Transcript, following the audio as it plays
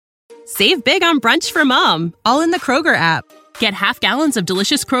Save big on brunch for mom, all in the Kroger app. Get half gallons of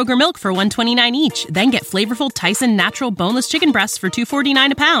delicious Kroger milk for $1.29 each. Then get flavorful Tyson natural boneless chicken breasts for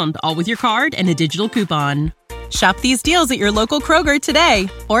 $2.49 a pound, all with your card and a digital coupon. Shop these deals at your local Kroger today,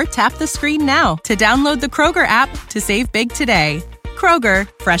 or tap the screen now to download the Kroger app to save big today. Kroger,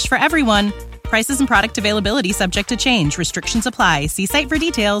 fresh for everyone. Prices and product availability subject to change. Restrictions apply. See site for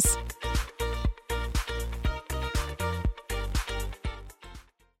details.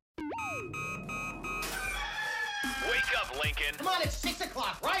 Lincoln. Come on, it's 6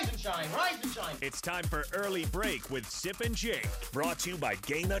 o'clock. Rise and shine, rise and shine. It's time for Early Break with Sip and Jake, brought to you by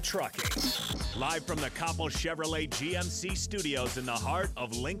Gaina Trucking. Live from the Coppel Chevrolet GMC studios in the heart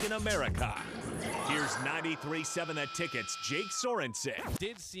of Lincoln, America. Here's 93.7 The Ticket's Jake Sorensen.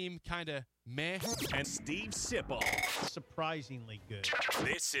 Did seem kind of meh. And Steve Sipple. Surprisingly good.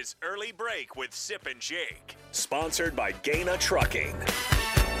 This is Early Break with Sip and Jake, sponsored by Gaina Trucking.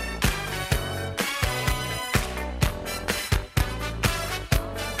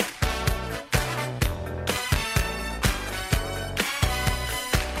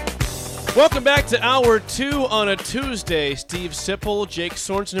 Welcome back to Hour 2 on a Tuesday. Steve Sipple, Jake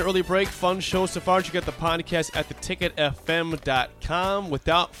Sorensen, Early Break. Fun show so far. You get the podcast at theticketfm.com.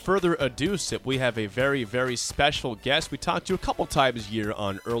 Without further ado, Sip, we have a very, very special guest we talked to a couple times a year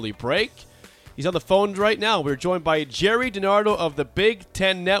on Early Break. He's on the phone right now. We're joined by Gerry DiNardo of the Big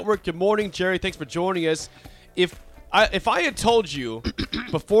Ten Network. Good morning, Gerry. Thanks for joining us. If I had told you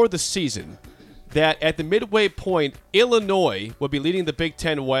before the season that at the midway point, Illinois would be leading the Big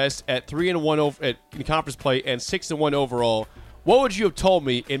Ten West at 3-1 in conference play and 6-1 overall, what would you have told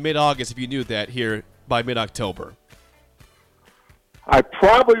me in mid-August if you knew that here by mid-October? I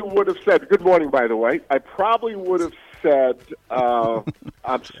probably would have said, good morning, by the way. I probably would have said,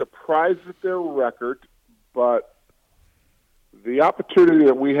 I'm surprised at their record, but the opportunity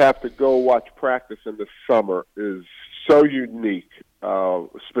that we have to go watch practice in the summer is so unique.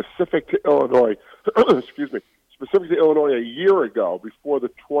 Specific to Illinois, specific to Illinois a year ago, before the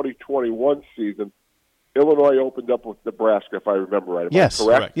 2021 season, Illinois opened up with Nebraska, if I remember right. Yes,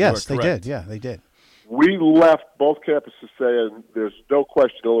 correct? Yes, they did. Yeah, they did. We left both campuses saying there's no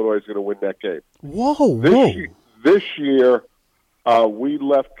question Illinois is going to win that game. This year, we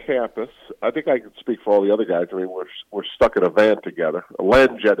left campus. I think I can speak for all the other guys. I mean, we're stuck in a van together, a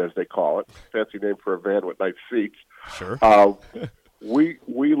land jet as they call it, fancy name for a van with nice seats. Sure. We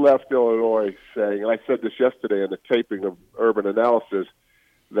left Illinois saying, and I said this yesterday in the taping of Urban Analysis,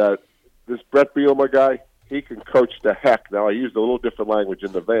 that this Brett Bielema guy, he can coach the heck. Now, I used a little different language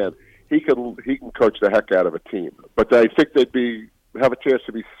in the van. He can coach the heck out of a team. But I think they'd have a chance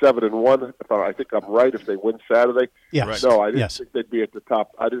to be 7-1. I think I'm right if they win Saturday. Yeah. Right. No, I didn't think they'd be at the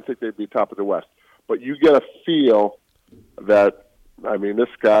top. I didn't think they'd be top of the West. But you get a feel that, I mean, this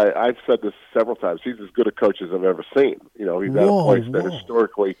guy, I've said this several times, he's as good a coach as I've ever seen. You know, he's at a place that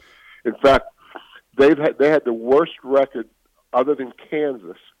historically, in fact, they had the worst record other than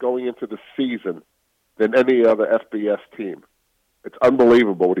Kansas going into the season than any other FBS team. It's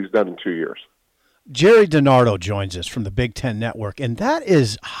unbelievable what he's done in 2 years. Gerry DiNardo joins us from the Big Ten Network, and that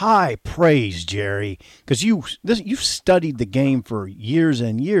is high praise, Gerry, because you've studied the game for years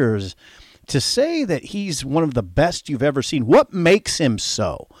and years. To say that he's one of the best you've ever seen, what makes him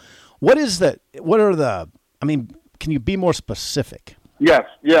so? Can you be more specific? Yes,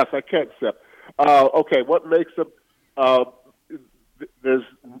 I can, Sip. Okay, what makes him? There's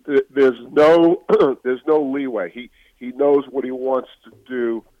no leeway. He knows what he wants to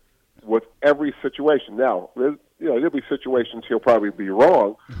do with every situation. Now, there'll be situations he'll probably be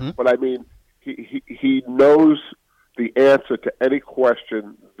wrong, but I mean, he knows the answer to any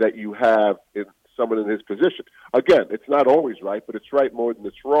question that you have in someone in his position. Again, it's not always right, but it's right more than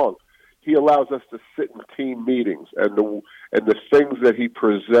it's wrong. He allows us to sit in team meetings, and the things that he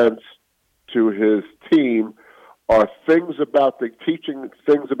presents to his team are things about the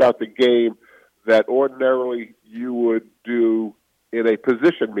game that ordinarily you would do in a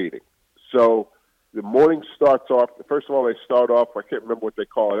position meeting. So the morning starts off. First of all, they start off. I can't remember what they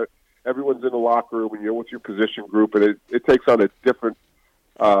call it. Everyone's in the locker room, and you're with your position group, and it takes on a different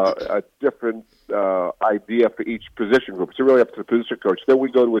idea for each position group. It's really up to the position coach. Then we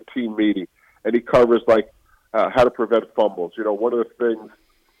go to a team meeting, and he covers how to prevent fumbles. You know, one of the things,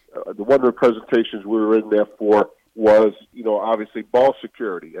 one of the presentations we were in there for was, obviously ball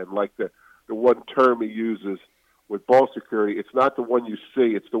security, and like the one term he uses with ball security, it's not the one you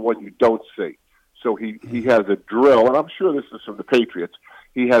see, it's the one you don't see. So he has a drill, and I'm sure this is from the Patriots.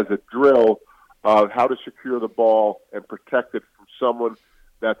 He has a drill of how to secure the ball and protect it from someone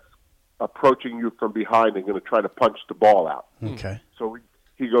that's approaching you from behind and going to try to punch the ball out. Okay. So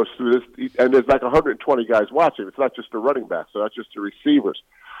he goes through this, and there's like 120 guys watching. It's not just the running backs, so not just the receivers.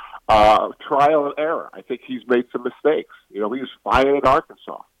 Trial and error. I think he's made some mistakes. He was fired at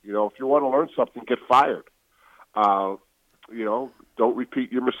Arkansas. If you want to learn something, get fired. Don't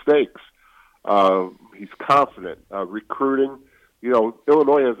repeat your mistakes. He's confident. Recruiting.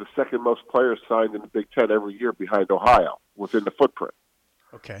 Illinois has the second most players signed in the Big Ten every year behind Ohio within the footprint.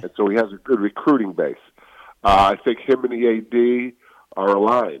 Okay. And so he has a good recruiting base. I think him and the AD are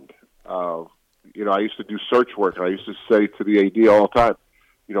aligned. I used to do search work, and I used to say to the AD all the time,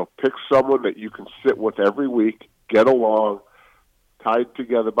 pick someone that you can sit with every week, get along, tied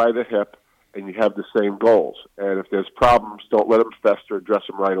together by the hip, and you have the same goals. And if there's problems, don't let them fester, address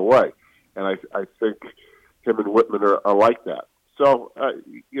them right away. And I think him and Whitman are like that. So,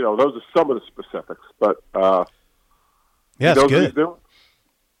 those are some of the specifics. But, yeah, it's good.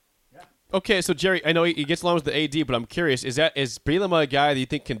 Okay, so Gerry, I know he gets along with the AD, but I'm curious: is Bielema a guy that you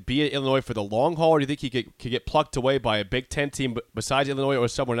think can be at Illinois for the long haul, or do you think he could get plucked away by a Big Ten team besides Illinois or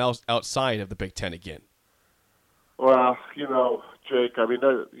someone else outside of the Big Ten again? Well, Jake, I mean,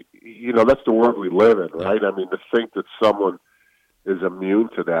 that's the world we live in, right? I mean, to think that someone is immune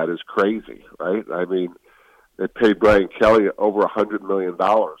to that is crazy, right? I mean, they paid Brian Kelly over $100 million.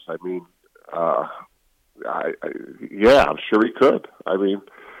 I mean, I'm sure he could. I mean,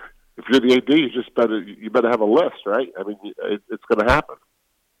 if you're the AD, you better have a list, right? I mean, it's going to happen.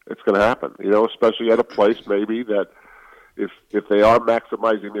 It's going to happen. Especially at a place maybe that if they are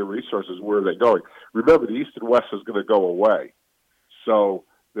maximizing their resources, where are they going? Remember, the East and West is going to go away. So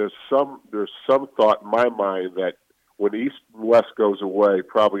there's some thought in my mind that when East and West goes away,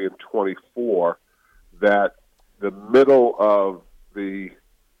 probably in 24, that the middle of the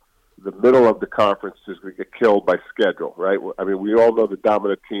conference is going to get killed by schedule, right? I mean, we all know the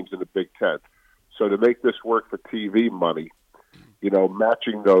dominant teams in the Big Ten. So to make this work for TV money,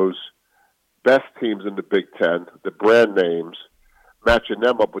 matching those best teams in the Big Ten, the brand names, matching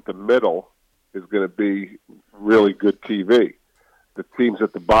them up with the middle is going to be really good TV. The teams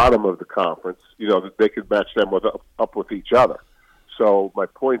at the bottom of the conference, they could match them up with each other. So my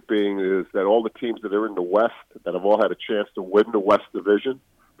point being is that all the teams that are in the West that have all had a chance to win the West Division,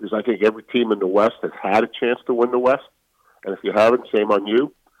 because I think every team in the West has had a chance to win the West, and if you haven't, shame on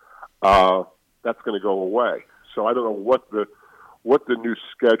you. That's going to go away. So I don't know what the new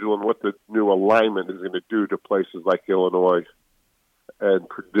schedule and what the new alignment is going to do to places like Illinois and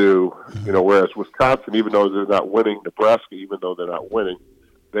Purdue. Whereas Wisconsin, even though they're not winning, Nebraska, even though they're not winning,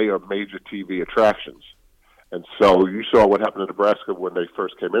 they are major TV attractions. And so you saw what happened to Nebraska when they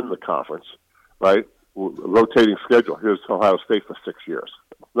first came into the conference, right? Rotating schedule. Here's Ohio State for 6 years.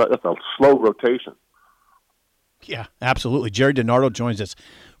 That's a slow rotation. Yeah, absolutely. Gerry DiNardo joins us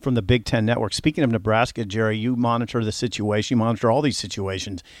from the Big Ten Network. Speaking of Nebraska, Gerry, you monitor the situation. You monitor all these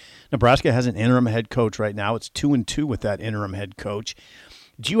situations. Nebraska has an interim head coach right now. It's 2-2 with that interim head coach.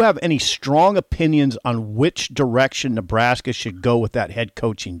 Do you have any strong opinions on which direction Nebraska should go with that head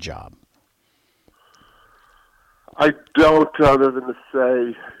coaching job? I don't, other than to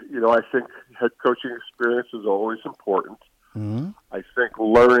say, I think head coaching experience is always important. Mm-hmm. I think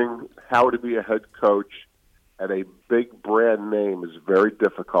learning how to be a head coach at a big brand name is very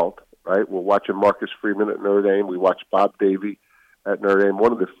difficult, right? We're watching Marcus Freeman at Notre Dame. We watch Bob Davie at Notre Dame.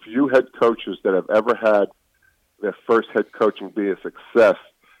 One of the few head coaches that have ever had their first head coaching be a success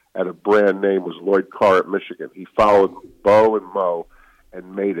at a brand name was Lloyd Carr at Michigan. He followed Bo and Mo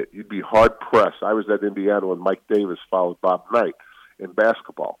and made it. You'd be hard-pressed. I was at Indiana when Mike Davis followed Bob Knight in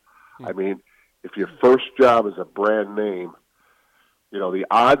basketball. I mean, if your first job is a brand name, the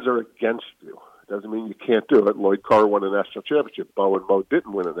odds are against you. It doesn't mean you can't do it. Lloyd Carr won a national championship. Bo and Mo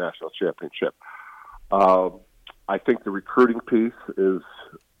didn't win a national championship. I think the recruiting piece is,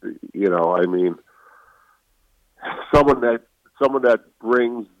 someone that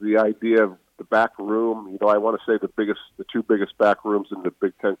brings the idea of the back room. I want to say the two biggest back rooms in the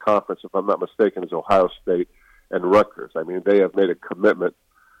Big Ten Conference, if I'm not mistaken, is Ohio State and Rutgers. I mean, they have made a commitment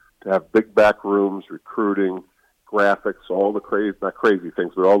to have big back rooms, recruiting, graphics, all the not crazy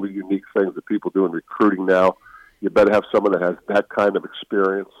things, but all the unique things that people do in recruiting now. You better have someone that has that kind of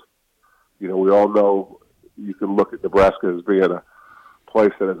experience. We all know you can look at Nebraska as being a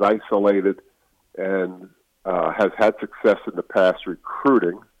place that is isolated and has had success in the past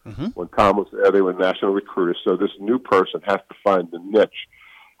recruiting. Mm-hmm. When Tom was there, they were national recruiters. So this new person has to find the niche,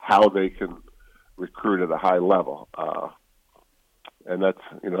 how they can recruit at a high level. And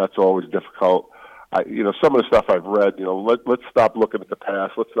that's always difficult. Some of the stuff I've read, let's stop looking at the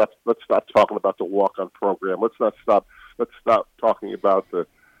past. Let's stop talking about the walk-on program. Let's stop talking about the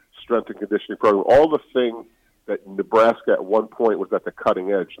strength and conditioning program. All the things that Nebraska at one point was at the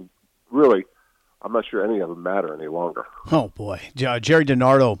cutting edge. And really, I'm not sure any of them matter any longer. Oh, boy. Gerry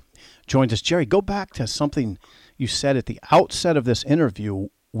DiNardo joins us. Gerry, go back to something you said at the outset of this interview,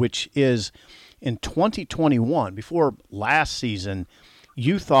 which is in 2021, before last season,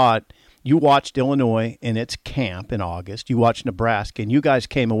 you thought you watched Illinois in its camp in August. You watched Nebraska, and you guys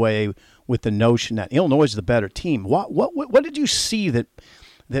came away with the notion that Illinois is the better team. What did you see that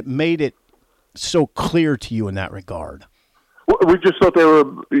made it so clear to you in that regard? Well, we just thought they were,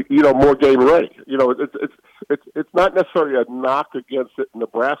 more game ready. It's not necessarily a knock against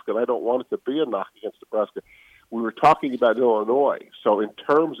Nebraska, and I don't want it to be a knock against Nebraska. We were talking about Illinois. So in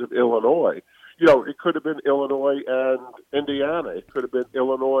terms of Illinois, it could have been Illinois and Indiana. It could have been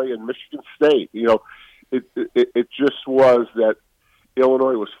Illinois and Michigan State. It just was that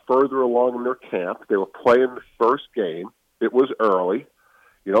Illinois was further along in their camp. They were playing the first game. It was early.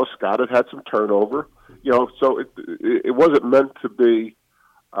 Scott had some turnover. So it wasn't meant to be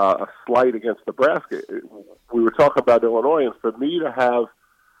a slight against Nebraska. We were talking about Illinois, and for me to have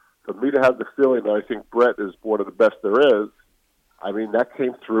the feeling that I think Brett is one of the best there is, I mean, that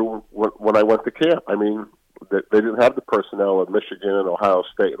came through when I went to camp. I mean, they didn't have the personnel in Michigan and Ohio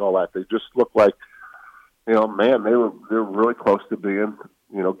State and all that. They just looked like, man, they're really close to being,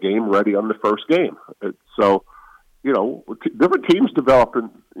 game ready on the first game. So, different teams develop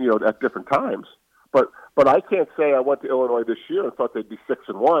at different times. But I can't say I went to Illinois this year and thought they'd be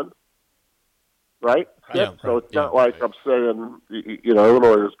 6-1, right? Yeah, so right. it's not like I'm saying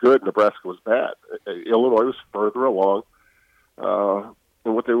Illinois was good, Nebraska was bad. Illinois was further along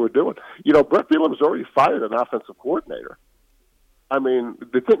in what they were doing. Brett Bielema's already fired an offensive coordinator. I mean,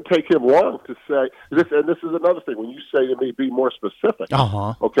 it didn't take him long to say this. And this is another thing. When you say to me, be more specific.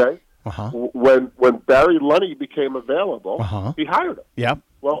 Okay. When Barry Lunny became available, he hired him. Yeah.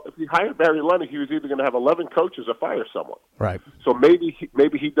 Well, if he hired Barry Lunny, he was either going to have 11 coaches or fire someone. Right. So maybe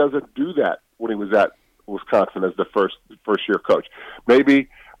he doesn't do that when he was at Wisconsin as the first year coach. Maybe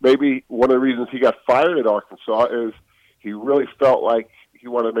one of the reasons he got fired at Arkansas is he really felt like he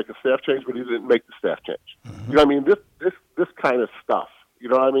wanted to make a staff change, but he didn't make the staff change. You know what I mean? This kind of stuff. You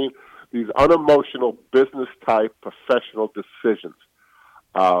know what I mean? These unemotional business type professional decisions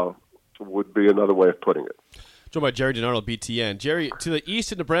would be another way of putting it. Joined by Gerry DiNardo, BTN. Gerry, to the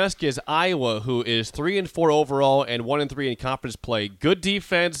east of Nebraska is Iowa, who is 3-4 overall and 1-3 in conference play. Good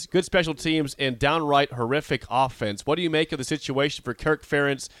defense, good special teams, and downright horrific offense. What do you make of the situation for Kirk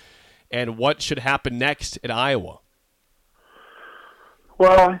Ferentz, and what should happen next at Iowa?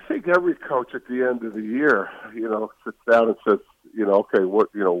 Well, I think every coach at the end of the year, sits down and says, okay, what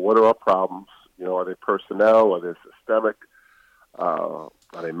are our problems? Are they personnel? Are they systemic? Are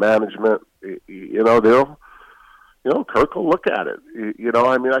they management? Kirk will look at it.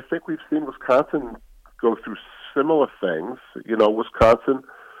 I mean, I think we've seen Wisconsin go through similar things. Wisconsin,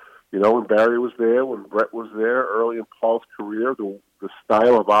 when Barry was there, when Brett was there, early in Paul's career, the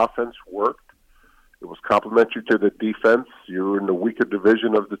style of offense worked. It was complementary to the defense. You were in the weaker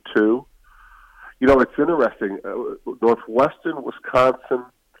division of the two. It's interesting. Northwestern, Wisconsin,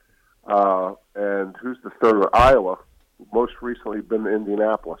 and who's the third one? Iowa. Most recently been to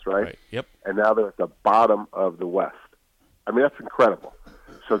Indianapolis, right? Yep. And now they're at the bottom of the West. I mean, that's incredible.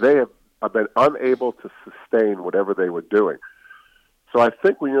 So they have been unable to sustain whatever they were doing. So I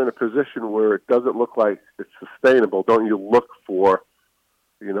think when you're in a position where it doesn't look like it's sustainable, don't you look for,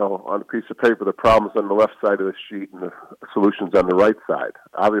 on a piece of paper, the problems on the left side of the sheet and the solutions on the right side?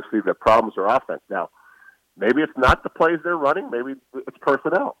 Obviously, the problems are offense. Now, maybe it's not the plays they're running. Maybe it's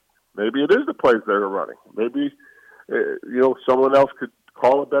personnel. Maybe it is the plays they're running. Maybe someone else could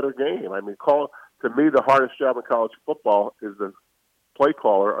call a better game. I mean, to me, the hardest job in college football is the play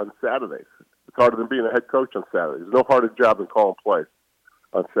caller on Saturdays. It's harder than being a head coach on Saturdays. There's no harder job than calling plays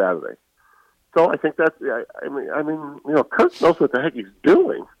on Saturday. So I think that's, Kirk knows what the heck he's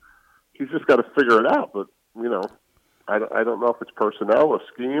doing. He's just got to figure it out. But, I don't know if it's personnel or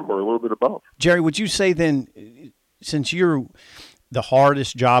scheme or a little bit of both. Gerry, would you say then, since you're the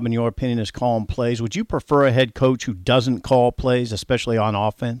hardest job, in your opinion, is calling plays, would you prefer a head coach who doesn't call plays, especially on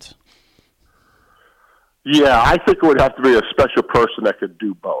offense? Yeah, I think it would have to be a special person that could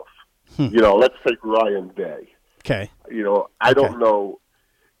do both. Let's take Ryan Day. Okay. I don't know.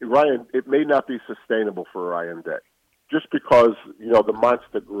 Ryan, it may not be sustainable for Ryan Day just because, the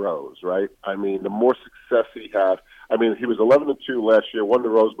monster grows, right? I mean, the more success he had, he was 11-2 last year, won the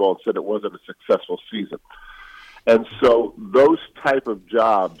Rose Bowl, and said it wasn't a successful season. And so those type of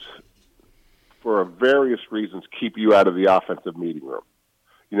jobs, for various reasons, keep you out of the offensive meeting room.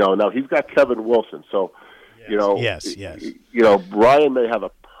 Now he's got Kevin Wilson, so Yes. Brian may have a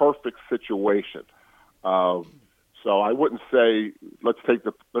perfect situation So I wouldn't say let's take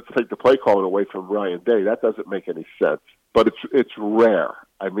the play calling away from Ryan Day. That doesn't make any sense. But it's rare.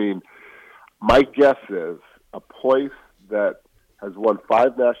 I mean, my guess is a place that has won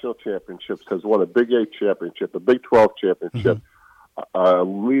 5 national championships, has won a Big 8 championship, a Big 12 championship,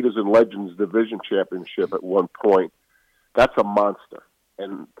 Leaders and Legends division championship at one point. That's a monster.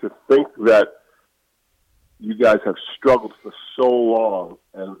 And to think that you guys have struggled for so long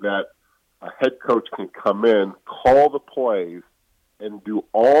and that a head coach can come in, call the plays, and do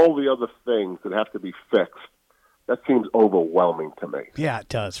all the other things that have to be fixed, that seems overwhelming to me. Yeah, it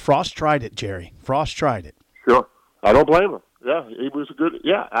does. Frost tried it, Jerry. Frost tried it. Sure. I don't blame him. Yeah, he was a good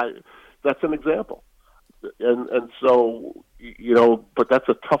 – that's an example. And so, but that's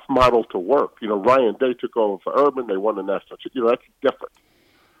a tough model to work. Ryan Day took over for Urban. They won the national – that's different.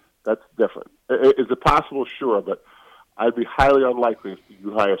 That's different. Is it possible? Sure, but I'd be highly unlikely if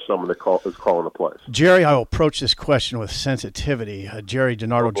you hire someone that is calling the plays. Jerry, I will approach this question with sensitivity. Gerry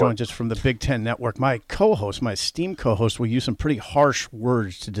DiNardo joins us from the Big Ten Network. My esteemed co-host, will use some pretty harsh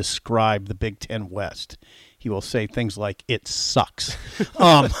words to describe the Big Ten West. He will say things like, it sucks.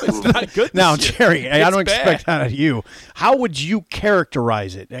 It's not good now, this year. Jerry, I don't bad. expect that of you. How would you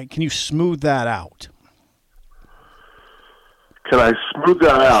characterize it? Can you smooth that out? Can I smooth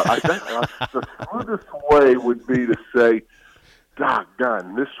that out? I think the smoothest way would be to say,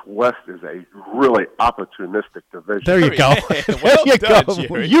 doggone, this West is a really opportunistic division. There you go. Well there you done, go.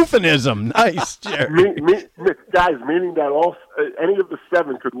 Jerry. Euphemism. Nice, Jerry. Guys, meaning that any of the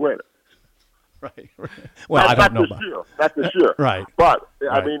 7 could win it. Right. Well, I don't know about Not this year. Right. But,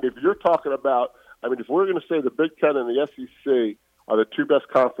 Right. I mean, if you're talking about, if we're going to say the Big Ten and the SEC are the 2 best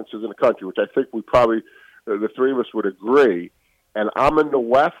conferences in the country, which I think we probably, the 3 of us would agree, and I'm in the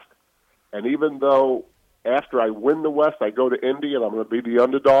West, and even though after I win the West, I go to Indy and I'm going to be the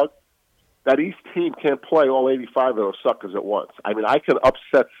underdog, that East team can't play all 85 of those suckers at once. I can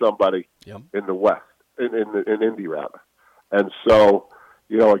upset somebody in the West, in Indy, rather. And so,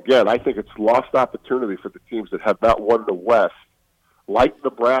 again, I think it's lost opportunity for the teams that have not won the West, like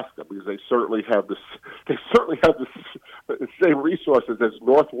Nebraska, because they certainly have the same resources as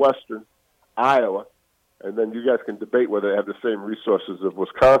Northwestern, Iowa, and then you guys can debate whether they have the same resources of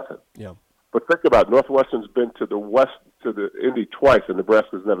Wisconsin. Yeah. But think about it. Northwestern's been to the West, to the Indy twice, and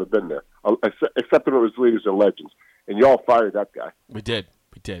Nebraska's never been there, except when it was Leaders and Legends. And y'all fired that guy. We did.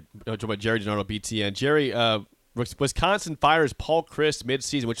 Talking about Gerry DiNardo, BTN. Jerry, Wisconsin fires Paul Chryst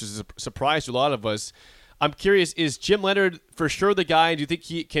mid-season, which is a surprise to a lot of us. I'm curious, is Jim Leonhard for sure the guy? Do you think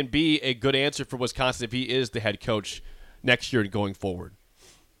he can be a good answer for Wisconsin if he is the head coach next year and going forward?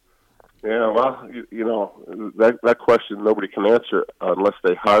 Yeah, well, that question nobody can answer unless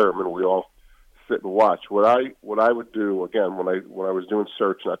they hire him and we all sit and watch. What I would do, again, when I was doing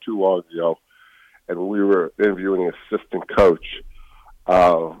search not too long ago, and we were interviewing an assistant coach,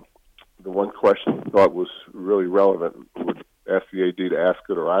 the one question I thought was really relevant, would ask the AD to ask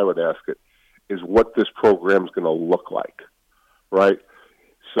it or I would ask it, is what this program is going to look like, right?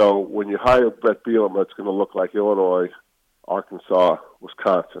 So when you hire Brett Bielema, it's going to look like Illinois, Arkansas,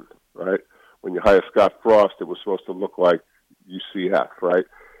 Wisconsin, right? When you hire Scott Frost, it was supposed to look like UCF, right?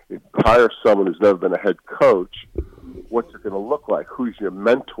 If you hire someone who's never been a head coach, what's it going to look like? Who's your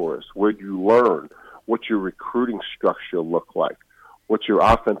mentors? Where do you learn? What's your recruiting structure look like? What's your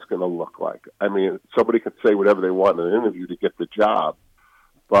offense going to look like? Somebody can say whatever they want in an interview to get the job,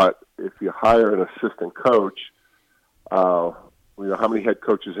 but if you hire an assistant coach, how many head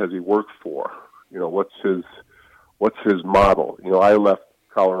coaches has he worked for? What's his model? I left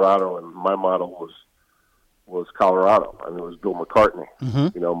Colorado, and my model was Colorado. It was Bill McCartney.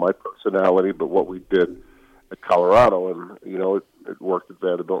 Mm-hmm. My personality, but what we did at Colorado, and it worked at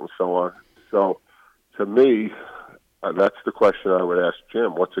Vanderbilt and so on. So, to me, that's the question I would ask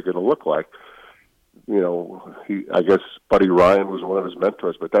Jim. What's it going to look like? I guess Buddy Ryan was one of his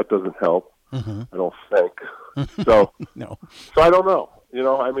mentors, but that doesn't help. Mm-hmm. I don't think. So, no. So I don't know.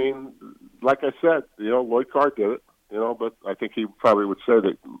 Like I said, Lloyd Carr did it. But I think he probably would say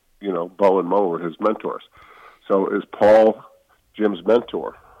that, Bo and Mo were his mentors. So is Paul Jim's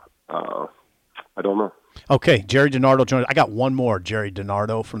mentor? I don't know. Okay, Gerry DiNardo joined. I got one more, Gerry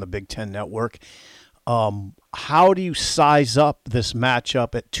DiNardo from the Big Ten Network. How do you size up this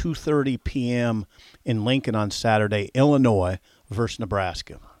matchup at 2:30 p.m. in Lincoln on Saturday, Illinois versus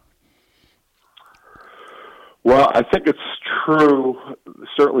Nebraska? Well, I think it's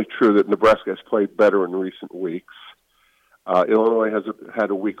certainly true that Nebraska has played better in recent weeks. Illinois has had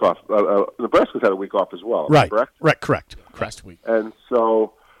a week off. Nebraska's had a week off as well. Right. Correct. Right. Correct. Last week. And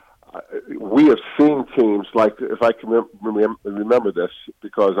so we have seen teams like, if I can remember this,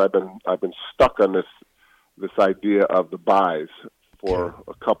 because I've been stuck on this this idea of the buys for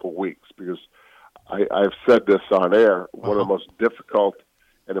a couple weeks, because I've said this on air. One of the most difficult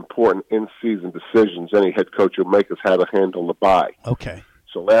and important in-season decisions any head coach will make is how to handle the bye. Okay.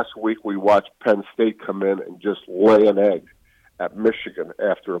 So last week we watched Penn State come in and just lay an egg at Michigan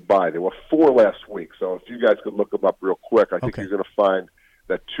after a bye. There were 4 last week, so if you guys could look them up real quick, I think you're going to find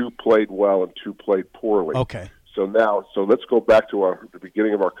that 2 played well and 2 played poorly. Okay. So let's go back to the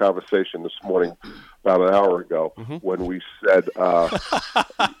beginning of our conversation this morning, about an hour ago, when we said, what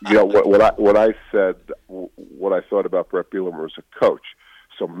I said, what I thought about Brett Bielema as a coach.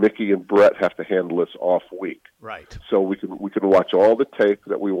 So Mickey and Brett have to handle this off week. Right. So we can watch all the tape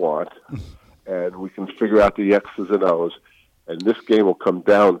that we want, and we can figure out the X's and O's. And this game will come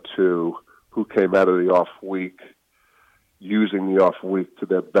down to who came out of the off week, using the off week to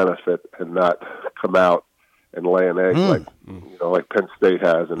their benefit, and not come out and lay an egg like Penn State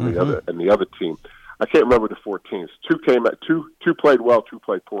has and the other team. I can't remember the 4 teams. 2 played well, 2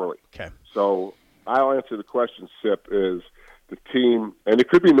 played poorly. Okay. So I'll answer the question, Sip, is the team, and it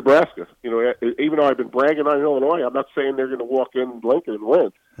could be Nebraska. Even though I've been bragging on Illinois, I'm not saying they're going to walk in Lincoln and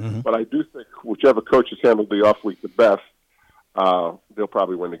win. But I do think whichever coach has handled the off week the best, they'll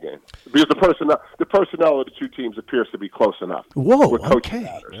probably win the game, because the personnel of the 2 teams appears to be close enough. Whoa, Coaching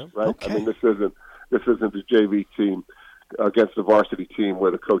matters, right? Okay. I mean, this isn't the JV team against the varsity team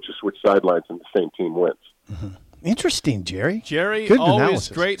where the coaches switch sidelines and the same team wins. Interesting, Gerry. Gerry, Good always analysis.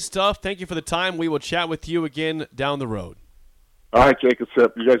 great stuff. Thank you for the time. We will chat with you again down the road. All right, Jake and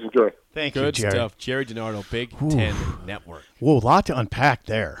Sip, you guys enjoy. Thank Good you, Gerry. stuff. Gerry DiNardo, Big Ten Network. Whoa, a lot to unpack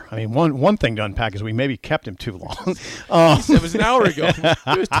there. I mean, one thing to unpack is we maybe kept him too long. It was an hour ago.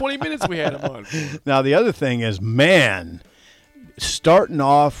 It was 20 minutes we had him on. Now, the other thing is, man, starting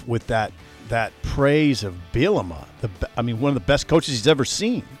off with that praise of Bielema, one of the best coaches he's ever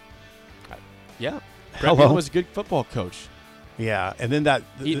seen. Yeah. Brett Hello. Bielema was a good football coach. Yeah, and then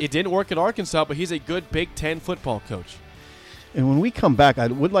It didn't work at Arkansas, but he's a good Big Ten football coach. And when we come back, I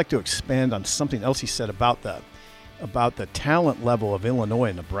would like to expand on something else he said about the talent level of Illinois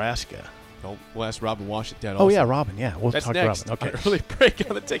and Nebraska. Oh, we'll ask Robin Washington. Oh, yeah, Robin. Yeah, we'll That's talk next. to Robin. Okay. Early break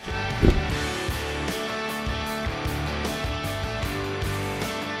on the ticket.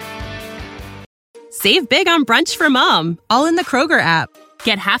 Save big on brunch for mom, all in the Kroger app.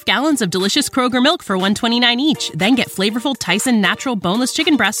 Get half gallons of delicious Kroger milk for $1.29 each. Then get flavorful Tyson natural boneless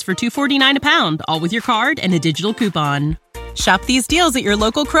chicken breasts for $2.49 a pound, all with your card and a digital coupon. Shop these deals at your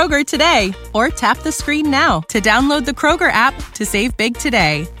local Kroger today, or tap the screen now to download the Kroger app to save big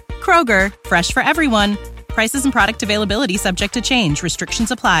today. Kroger, fresh for everyone. Prices and product availability subject to change.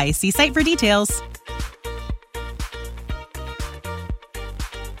 Restrictions apply. See site for details.